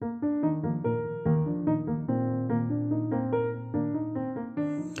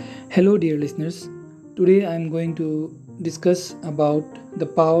Hello dear listeners. Today I am going to discuss about the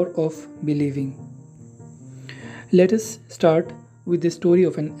power of believing. Let us start with the story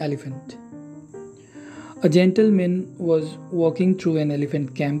of an elephant. A gentleman was walking through an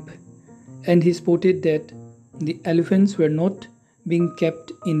elephant camp and he spotted that the elephants were not being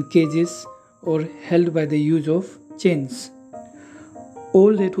kept in cages or held by the use of chains.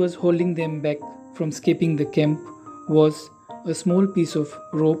 All that was holding them back from escaping the camp was a small piece of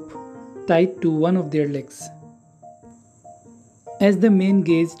rope tied to one of their legs. As the man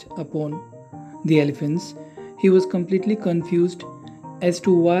gazed upon the elephants, he was completely confused as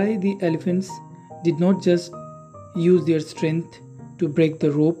to why the elephants did not just use their strength to break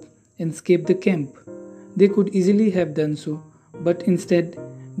the rope and escape the camp. They could easily have done so, but instead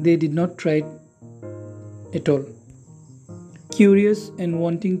they did not try at all. Curious and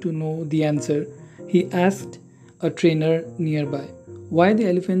wanting to know the answer, he asked a trainer nearby why the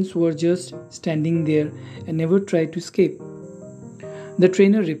elephants were just standing there and never tried to escape. The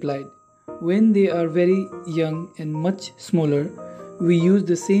trainer replied, when they are very young and much smaller, we use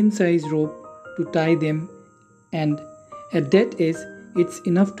the same size rope to tie them, and at that age, it's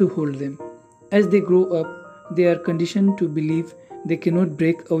enough to hold them. As they grow up, they are conditioned to believe they cannot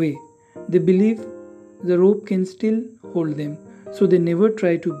break away. They believe the rope can still hold them, so they never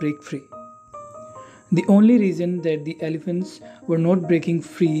try to break free. The only reason that the elephants were not breaking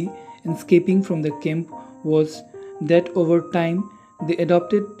free and escaping from the camp was that over time they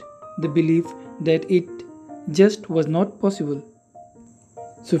adopted the belief that it just was not possible.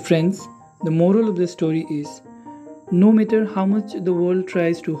 So, friends, the moral of the story is no matter how much the world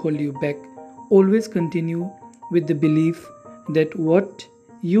tries to hold you back, always continue with the belief that what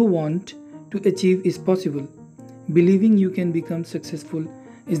you want to achieve is possible. Believing you can become successful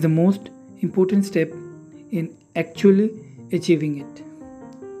is the most important step in actually achieving it.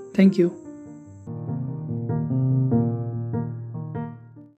 Thank you.